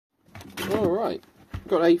Right,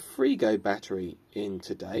 got a Freego battery in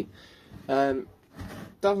today.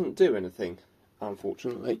 Doesn't do anything,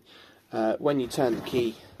 unfortunately. When you turn the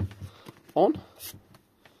key on,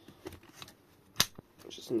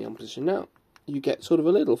 which is in the on position now, you get sort of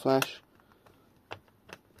a little flash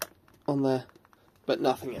on there, but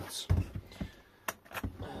nothing else.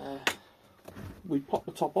 We pop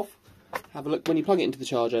the top off, have a look. When you plug it into the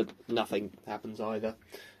charger, nothing happens either.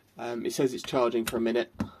 It says it's charging for a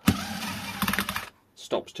minute,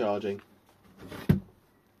 stops charging.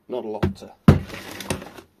 Not a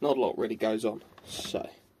lot really goes on. So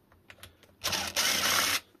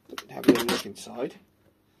have a little look inside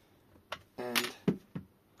and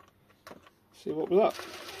see what was up.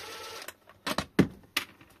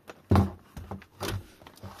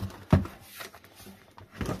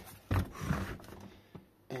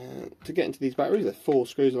 To get into these batteries, there are 4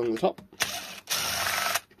 screws along the top.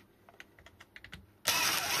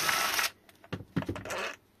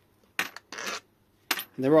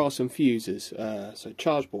 And there are some fuses, so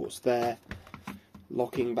charge ports there,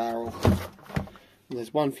 locking barrel. And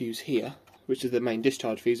there's one fuse here, which is the main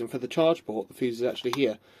discharge fuse, and for the charge port, the fuse is actually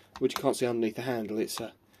here, which you can't see underneath the handle. It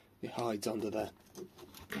hides under there.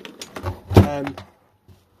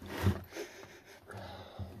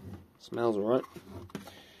 Smells alright.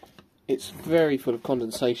 It's very full of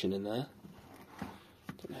condensation in there.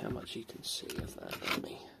 Don't know how much you can see of that. Let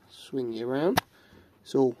me swing you around.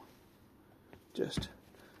 It's all just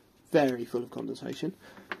very full of condensation,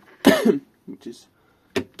 which is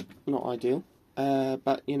not ideal.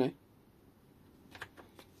 But you know,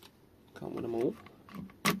 can't win them all.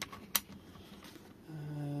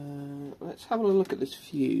 Let's have a look at this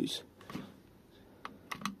fuse.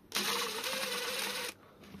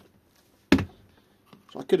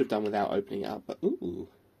 So I could have done without opening it up, but ooh,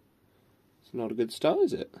 it's not a good start,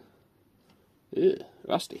 is it? Ugh,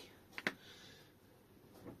 rusty.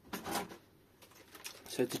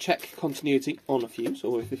 So to check continuity on a fuse,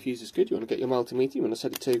 or if the fuse is good, you want to get your multimeter. You want to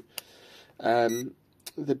set it to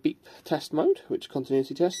the beep test mode, which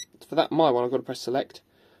continuity test. For that, my one, I've got to press select.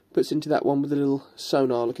 Puts into that one with a little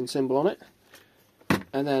sonar looking symbol on it.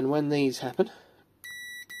 And then when these happen,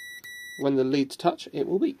 when the leads touch, it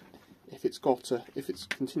will beep. If it's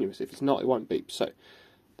continuous. If it's not, it won't beep. So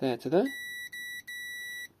there to there.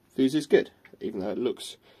 Fuse is good, even though it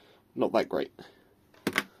looks not that great.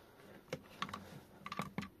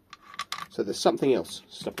 So there's something else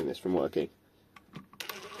stopping this from working.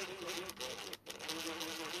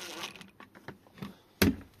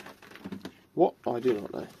 What? I do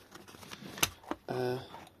not know.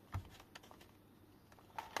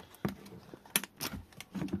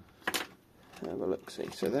 Have a look, see.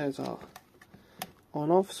 So there's our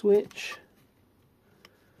on-off switch.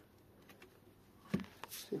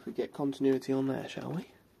 See if we get continuity on there, shall we?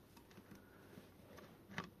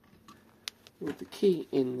 With the key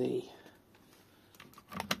in the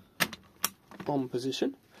on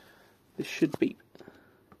position, this should beep.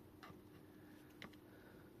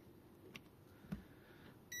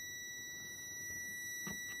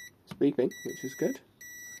 It's beeping, which is good.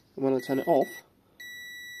 And when I turn it off,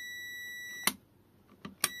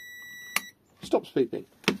 it stops beeping.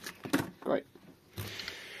 Great.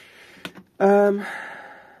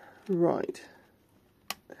 Right.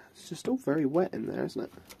 It's just all very wet in there, isn't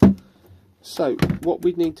it? So, what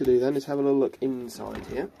we'd need to do then is have a little look inside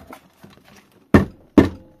here.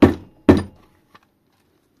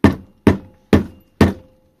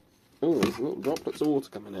 Oh, there's little droplets of water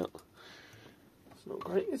coming out. That's not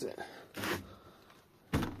great, is it?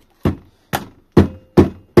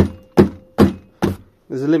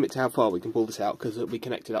 There's a limit to how far we can pull this out because it'll be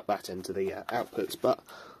connected up that end to the outputs, but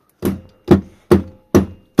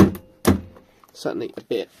certainly a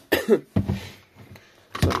bit. So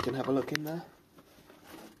we can have a look in there.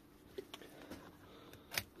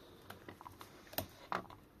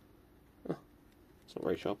 Oh, it's not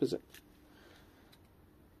very sharp, is it?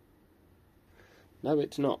 No,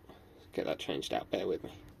 it's not. Get that changed out, bear with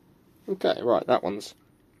me. Okay, right, that one's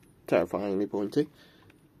terrifyingly pointy.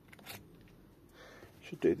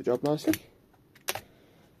 Should do the job nicely.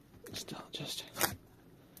 Start just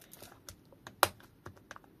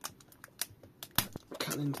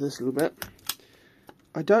cutting into this a little bit.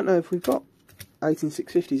 I don't know if we've got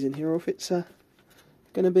 18650s in here or if it's going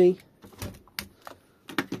to be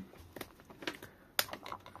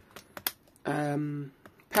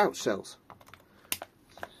pouch cells.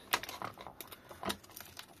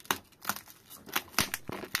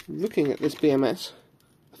 Looking at this BMS,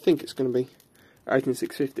 I think it's going to be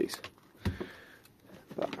 18650s.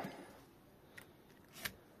 But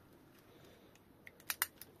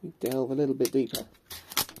we delve a little bit deeper.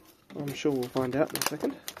 I'm sure we'll find out in a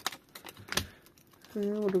second.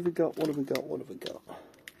 What have we got? What have we got? What have we got?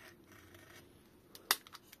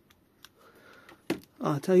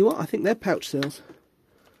 I'll tell you what, I think they're pouch seals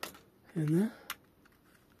in there.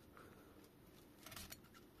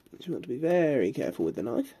 You want to be very careful with the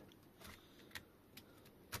knife.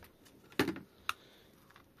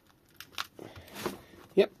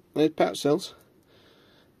 Yep, there's pouch seals.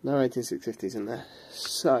 No 18650s in there.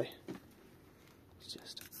 So,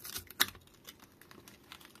 just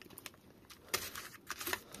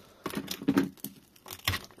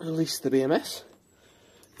release the BMS.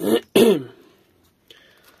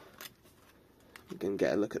 We can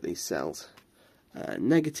get a look at these cells.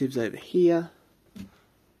 Negatives over here.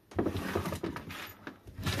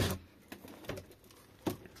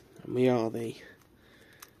 And we are the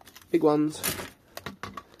big ones.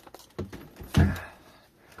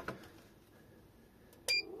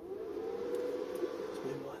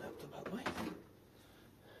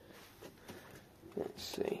 Let's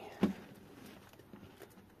see.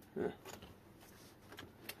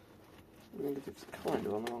 Negatives kind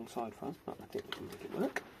of on the wrong side for us, but I think we can make it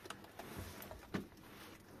work.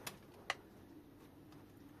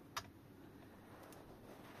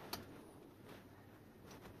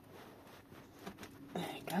 There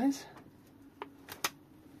it goes.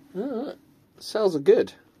 Alright, cells are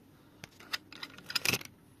good.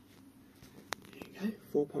 There you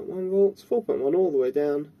go, 4.1 volts, 4.1 all the way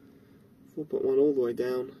down, 4.1 all the way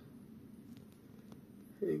down.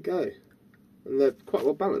 There you go. And they're quite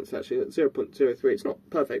well balanced actually at 0.03. It's not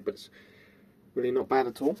perfect, but it's really not bad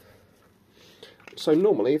at all. So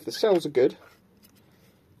normally, if the cells are good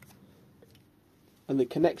and the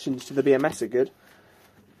connections to the BMS are good,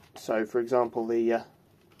 so for example the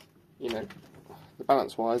the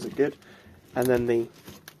balance wires are good, and then the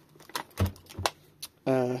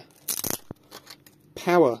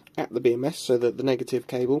power at the BMS, so that the negative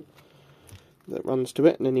cable that runs to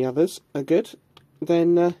it and any others are good,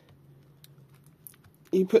 then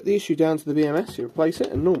you put the issue down to the BMS, you replace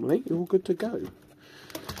it, and normally you're all good to go.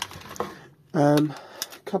 A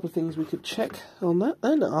couple of things we could check on that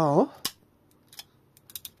then are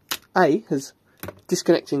has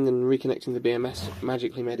disconnecting and reconnecting the BMS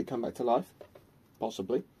magically made it come back to life?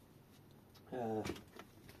 Possibly. Let's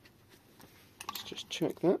just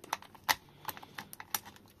check that.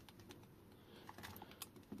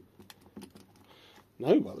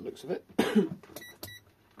 No, by the looks of it.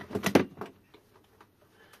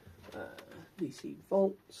 DC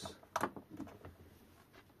volts,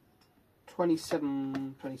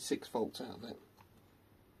 26 volts out of it.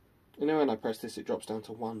 You know, when I press this, it drops down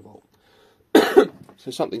to 1 volt.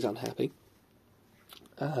 So something's unhappy.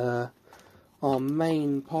 Our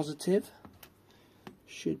main positive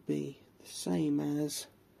should be the same as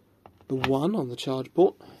the 1 on the charge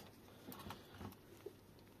port.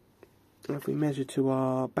 And if we measure to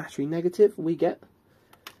our battery negative, we get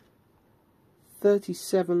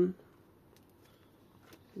 37.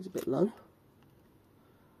 It's a bit low.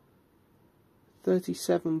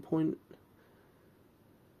 37 point.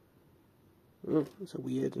 Oh, that's a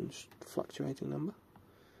weird and fluctuating number.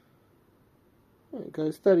 There it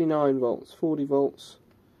goes. 39 volts, 40 volts,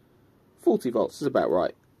 40 volts is about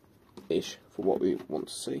right-ish for what we want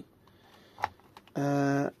to see.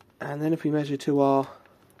 And then if we measure to our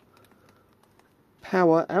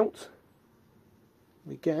power out,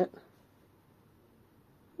 we get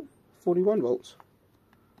 41 volts.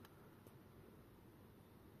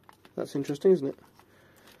 That's interesting, isn't it?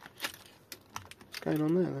 What's going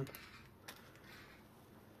on there then?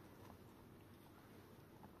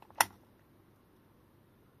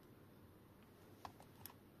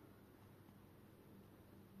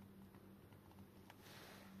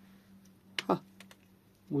 Huh.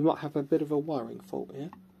 We might have a bit of a wiring fault here,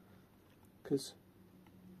 because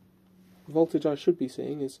the voltage I should be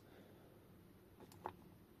seeing is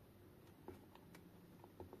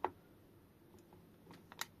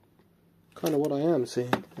kind of what I am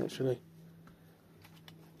seeing, actually.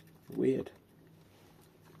 Weird.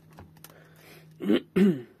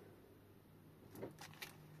 Seems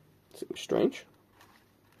strange.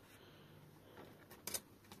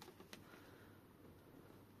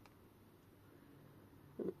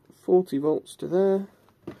 $40 volts to there.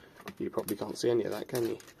 You probably can't see any of that, can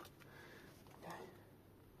you?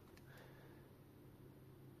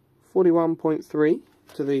 41.3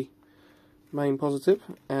 to the main positive,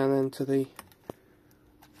 and then to the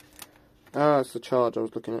it's the charge I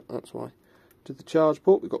was looking at, that's why. To the charge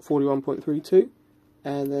port we've got 41.32,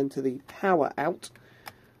 and then to the power out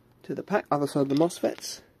to the pack, other side of the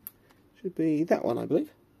MOSFETs, should be that one, I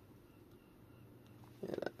believe.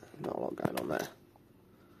 Yeah, not a lot going on there.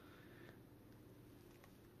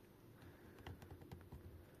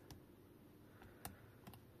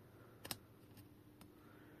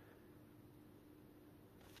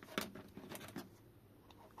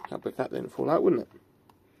 if that didn't fall out, wouldn't it?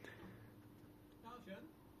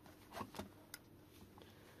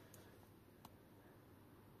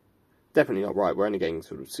 Definitely not right. We're only getting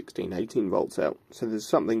sort of 16, 18 volts out. So there's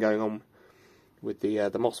something going on with the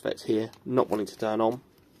MOSFETs here, not wanting to turn on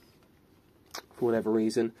for whatever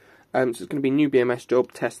reason. So it's going to be a new BMS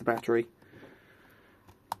job, test the battery,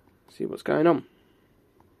 see what's going on.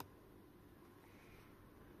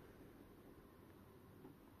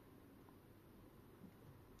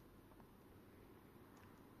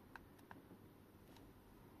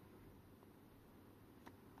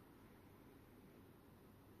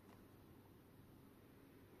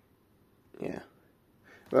 Yeah,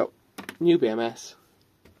 well, new BMS,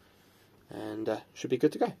 and should be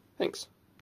good to go. Thanks.